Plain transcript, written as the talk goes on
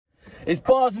It's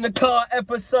Bars in the Car,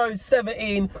 episode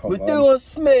 17 with Deuon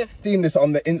Smith. Seen this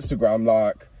on the Instagram,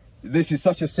 like, this is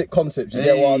such a sick concept, you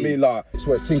get what I mean? Like, it's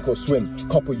where sink or swim.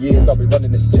 Couple years I'll be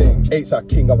running this thing. Eight's our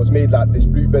king, I was made like this.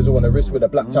 Blue bezel on the wrist with a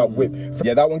blacked out whip.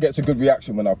 Yeah, that one gets a good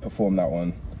reaction when I perform that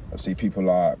one. I see people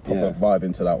like proper vibe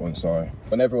into that one, so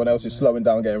when everyone else is slowing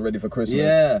down, getting ready for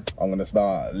Christmas, I'm gonna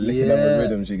start licking them with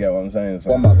rhythms, you get what I'm saying?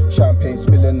 So one my champagne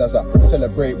spilling as I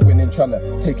celebrate winning, trying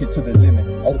to take it to the limit.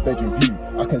 Old bedroom view,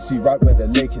 I can see right where the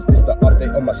lake is. This the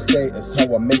update on my status,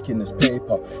 how I'm making this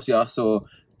paper. See, I saw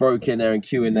Broke in there and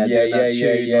Q in there doing that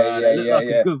tune, it looked like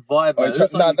a good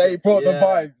vibe, man. They brought the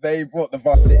vibe, they brought the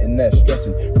vibe. Sitting there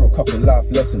stressing for a couple life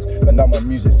lessons, but now my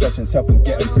music sessions helping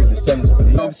get them through the sentence.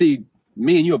 Obviously,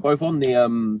 me and you are both on the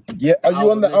are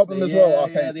you on the album as well?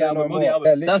 Okay, the album.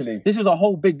 Literally. This was a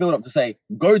whole big build up to say,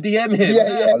 go DM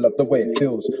him. I love the way it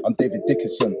feels. I'm David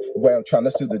Dickinson, the way I'm trying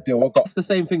to seal the deal. It's the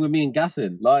same thing with me and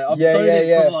Gassin. Like, I've known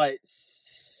it for like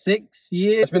 6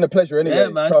 years. It's been a pleasure anyway. Yeah,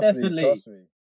 man, definitely. Trust me.